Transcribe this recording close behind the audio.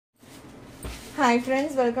Hi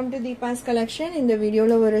friends, welcome to Deepa's collection. In the video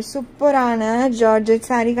la oru superana Georget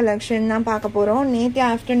saree collection na paaka porom. Nethi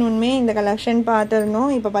afternoon me in the collection paathirno.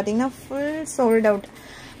 Ipo pathina full sold out.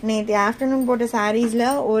 Nethi afternoon pota sarees la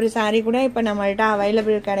oru saree kuda ipo namalta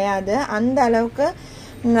available kedaiyadhu. Andha alavukku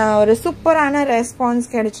oru superana response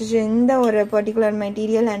kedichichu. Indha oru particular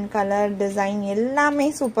material and color design ellame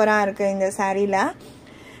supera irukku indha saree la.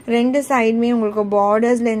 ரெண்டு சைடுமே உங்களுக்கு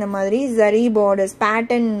பார்டர்ஸ்ல இந்த மாதிரி zari borders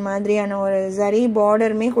pattern மாதிரியான ஒரு ஜரி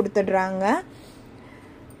பார்டர்மே கொடுத்துடுறாங்க.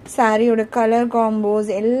 சாரியோட colour combos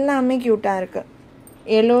எல்லாமே கியூட்டா இருக்கு.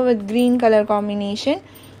 yellow with green color combination,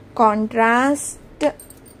 contrast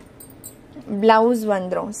blouse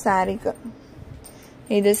வந்துரும் சாரிக்கு.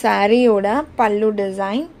 இது சாரியோட பல்லு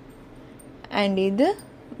டிசைன் and இது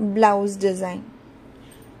blouse டிசைன்.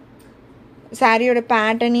 சாரியோட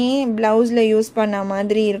பேட்டர்னே பிளவுஸ்ல யூஸ் பண்ண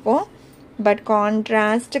மாதிரி இருக்கும். பட்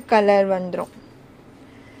கான்ட்ராஸ்ட் கலர் வந்துடும்.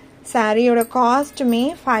 சாரியோட காஸ்ட்டுமே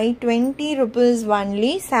 520 rupees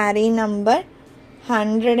ஒன்லி. Sorry number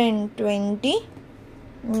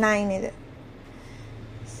 129. இது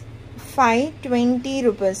 520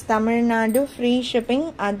 rupees. Tamil Nadu free shipping.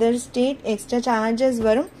 Other state extra charges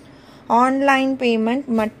வரும். ஆன்லைன் பேமெண்ட்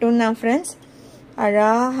மட்டும்தான் ஃப்ரெண்ட்ஸ்.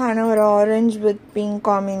 அழகான ஒரு ஆரஞ்சு வித் பிங்க்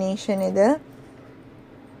காம்பினேஷன். இது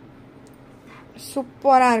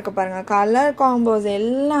சூப்பராக இருக்கு பாருங்க. கலர் காம்போஸ்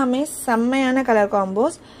எல்லாமே செம்மையான கலர்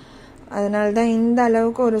காம்போஸ். அதனால தான் இந்த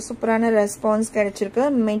அளவுக்கு ஒரு சூப்பரான ரெஸ்பான்ஸ் கிடைச்சிருக்கு.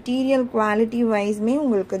 மெட்டீரியல் குவாலிட்டி வைஸ்மே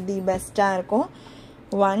உங்களுக்கு தி பெஸ்ட்டாக இருக்கும்.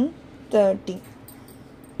 130.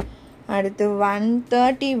 அடுத்து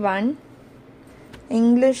 131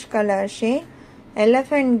 English colour shade.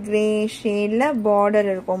 Elephant grey ஷேடில் பார்டர்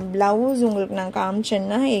இருக்கும். ப்ளவுஸ் உங்களுக்கு நான்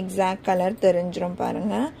காமிச்சேன்னா எக்ஸாக்ட் கலர் தெரிஞ்சிடும்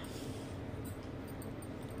பாருங்க.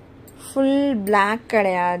 ஃபுல் பிளாக்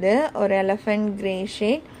கிடையாது, ஒரு எலிஃபென்ட் கிரே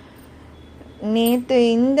ஷேட். நேற்று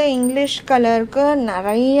இந்த இங்கிலீஷ் கலருக்கு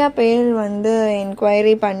நிறைய பேர்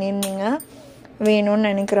என்கொயரி பண்ணியிருந்தீங்க. வேணும்னு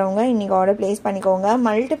நினைக்கிறவங்க இன்றைக்கி ஆர்டர் ப்ளேஸ் பண்ணிக்கோங்க.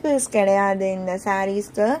 மல்டிபிள்ஸ் கிடையாது இந்த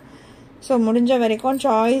சாரீஸ்க்கு. ஸோ முடிஞ்ச வரைக்கும்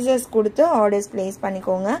சாய்ஸஸ் கொடுத்து ஆர்டர்ஸ் ப்ளேஸ்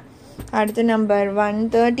பண்ணிக்கோங்க. அடுத்து number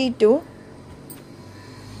 132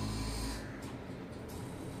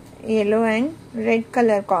 yellow and red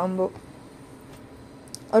color combo.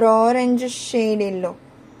 ஒரு orange shade yellow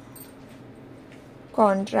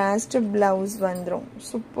contrast blouse வந்துடும்.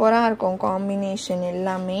 சூப்பராக இருக்கும் காம்பினேஷன்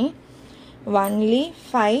எல்லாமே. ஒன்லி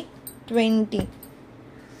 520.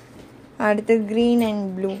 அடுத்து green and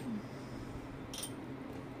blue.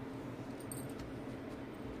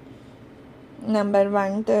 Number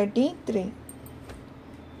 133.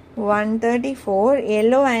 134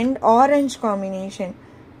 yellow and orange combination.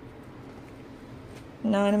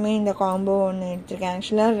 நானுமே இந்த காம்போ ஒன்று எடுத்திருக்கேன்.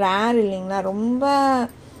 ஆக்சுவலாக ரேர் இல்லைங்களா, ரொம்ப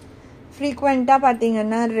ஃப்ரீக்வெண்ட்டாக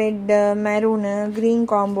பார்த்தீங்கன்னா ரெட்டு மெரூனு க்ரீன்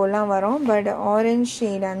காம்போலாம் வரும். பட் ஆரஞ்ச்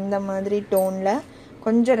ஷேட் அந்த மாதிரி டோனில்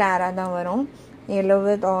கொஞ்சம் ரேராக தான் வரும். yellow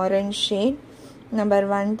with orange shade. Number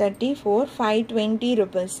 134 520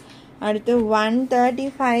 rupees. அடுத்து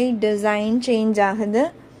 135 டிசைன் சேஞ்ச் ஆகுது.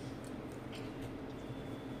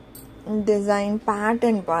 டிசைன்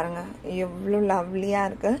பேட்டர்ன் பாருங்க எவ்வளோ லவ்லியாக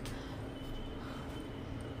இருக்கு.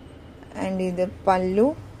 அண்ட் இது பல்லு.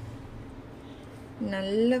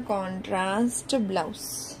 நல்ல contrast blouse,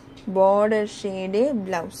 border shade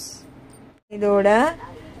blouse. இதோட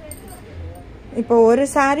இப்போ ஒரு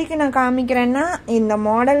சாரிக்கு நான் காமிக்கிறேன்னா இந்த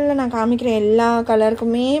மாடலில் நான் காமிக்கிற எல்லா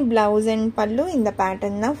கலருக்குமே பிளவுஸ் அண்ட் பல்லு இந்த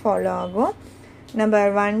பேட்டர்ன் தான் ஃபாலோ ஆகும்.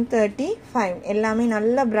 நம்பர் 135 எல்லாமே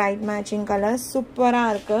நல்ல பிரைட் மேட்சிங் கலர்,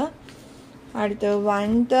 சூப்பராக இருக்கு. அடுத்து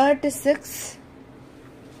 136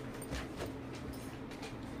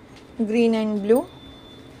 green and blue.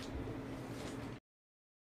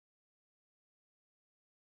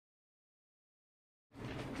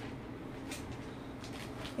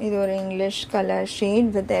 இது ஒரு English colour shade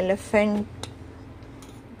with elephant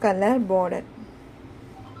colour border.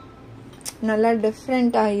 நல்லா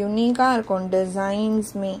டிஃப்ரெண்ட்டாக யூனிக்காக இருக்கும்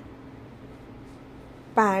டிசைன்ஸ்மே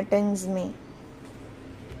பேட்டர்ன்ஸ்மே.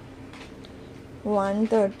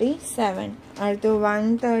 137. அடுத்து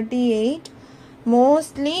 138.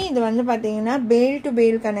 மோஸ்ட்லி இது பார்த்தீங்கன்னா பேல் டு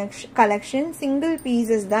பேல் கலெக்ஷன் சிங்கிள்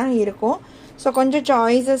பீசஸ் தான் இருக்கும். ஸோ கொஞ்சம்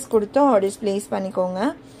சாய்ஸஸ் கொடுத்து ஆர்டர்ஸ் ப்ளேஸ் பண்ணிக்கோங்க.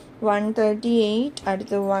 138.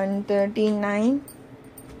 அடுத்து 139.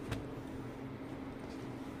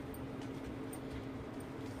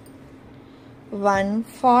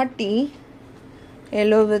 140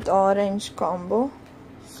 yellow with orange combo.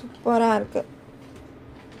 சூப்பராக இருக்கு.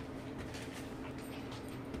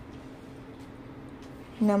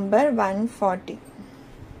 நம்பர் 140.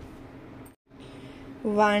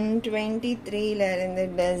 123 இருந்து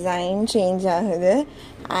டிசைன் சேஞ்ச் ஆகுது.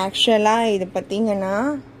 ஆக்சுவலாக இது பார்த்தீங்கன்னா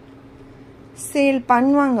சேல்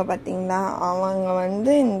பண்ணுவாங்க பார்த்தீங்களா, அவங்க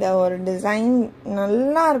வந்து இந்த ஒரு டிசைன்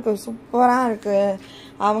நல்லா இருக்கு, சூப்பராக இருக்குது,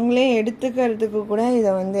 அவங்களே எடுத்துக்கிறதுக்கு கூட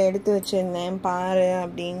இதை வந்து எடுத்து வச்சுருந்தேன் பாரு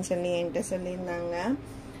அப்படின்னு சொல்லி என்கிட்ட சொல்லியிருந்தாங்க.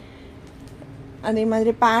 அதே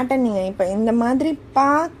மாதிரி பேட்டர்ன் நீங்கள் இப்போ இந்த மாதிரி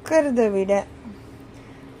பார்க்கறத விட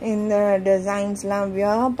இந்த டிசைன்ஸ்லாம்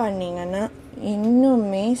வியர் பண்ணிங்கன்னா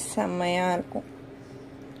இன்னுமே செம்மையாக இருக்கும்.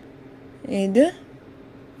 இது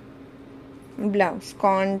ப்ளவுஸ்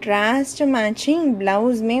கான்ட்ராஸ்ட் மேட்சிங்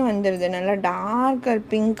ப்ளவுஸ்மே வந்துடுது, நல்லா darker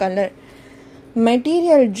pink colour.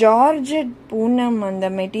 Material georgette Poonam அந்த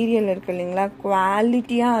மெட்டீரியல் இருக்குது இல்லைங்களா,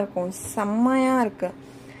 குவாலிட்டியாக இருக்கும், செம்மையாக இருக்குது.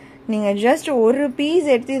 நீங்கள் ஜஸ்ட் ஒரு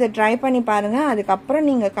பீஸ் எடுத்து இதை ட்ரை பண்ணி பாருங்கள், அதுக்கப்புறம்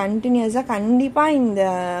நீங்கள் கண்டினியூஸாக கண்டிப்பாக இந்த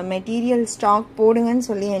மெட்டீரியல் ஸ்டாக் போடுங்கன்னு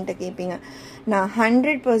சொல்லி என்கிட்ட கேட்பீங்க. நான்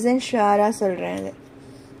 100% ஷுவராக சொல்கிறேன். அது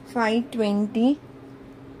 520.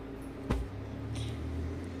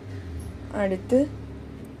 அடுத்து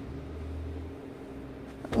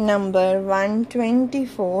நம்பர்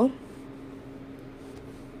 124.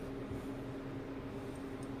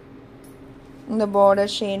 இந்த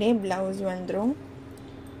பார்டர் ஷேடே ப்ளவுஸ் வந்துடும்.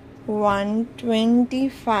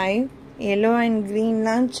 125. எல்லோ அண்ட்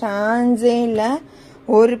க்ரீன்லாம் சான்ஸே இல்லை,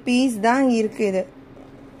 ஒரு பீஸ் தான் இருக்குது.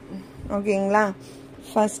 ஓகேங்களா,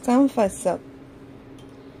 ஃபர்ஸ்ட் கம் ஃபர்ஸ்ட் சர்வ்.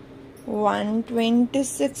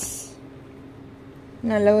 126.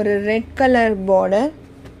 நல்ல ஒரு ரெட் கலர் பார்டர்.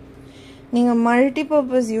 நீங்கள்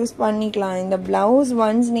மல்டிபர்பஸ் யூஸ் பண்ணிக்கலாம். இந்த ப்ளவுஸ்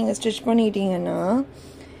ஒன்ஸ் நீங்கள் ஸ்டிச் பண்ணிட்டீங்கன்னா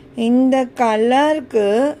இந்த கலருக்கு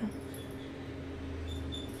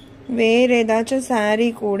வேறு ஏதாச்சும் சாரீ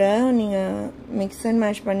கூட நீங்கள் மிக்ஸ் அண்ட்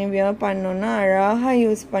மேட்ச் பண்ணி வியர் பண்ணோன்னா அழகாக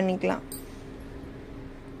யூஸ் பண்ணிக்கலாம்.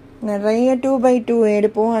 நிறைய 2x2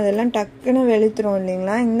 எடுப்போம், அதெல்லாம் டக்குன்னு வெளுத்துரும்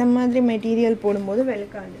இல்லைங்களா, இந்த மாதிரி மெட்டீரியல் போடும்போது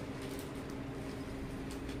வெளுக்காது.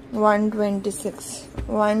 126.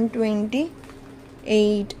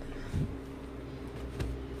 128.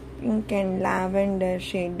 Pink and lavender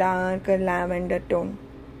shade, darker lavender tone.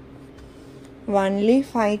 Only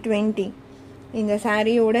 520. இந்த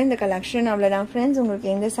சாரியோட இந்த கலெக்ஷன் அவ்வளோதான் ஃப்ரெண்ட்ஸ்.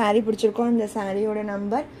 உங்களுக்கு எந்த சாரீ பிடிச்சிருக்கோ அந்த சாரியோட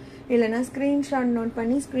நம்பர் இல்லைனா ஸ்க்ரீன்ஷாட் நோட்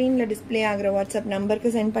பண்ணி ஸ்க்ரீனில் டிஸ்பிளே ஆகிற வாட்ஸ்அப்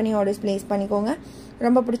நம்பருக்கு சென்ட் பண்ணி ஆர்டர்ஸ் ப்ளேஸ் பண்ணிக்கோங்க.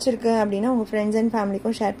 ரொம்ப பிடிச்சிருக்கு அப்படின்னா உங்கள் ஃப்ரெண்ட்ஸ் அண்ட்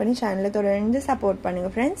ஃபேமிலிக்கும் ஷேர் பண்ணி சேனலை தொடர்ந்து சப்போர்ட்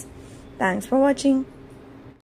பண்ணுங்கள் ஃப்ரெண்ட்ஸ். தேங்க்ஸ் ஃபார் வாட்சிங்.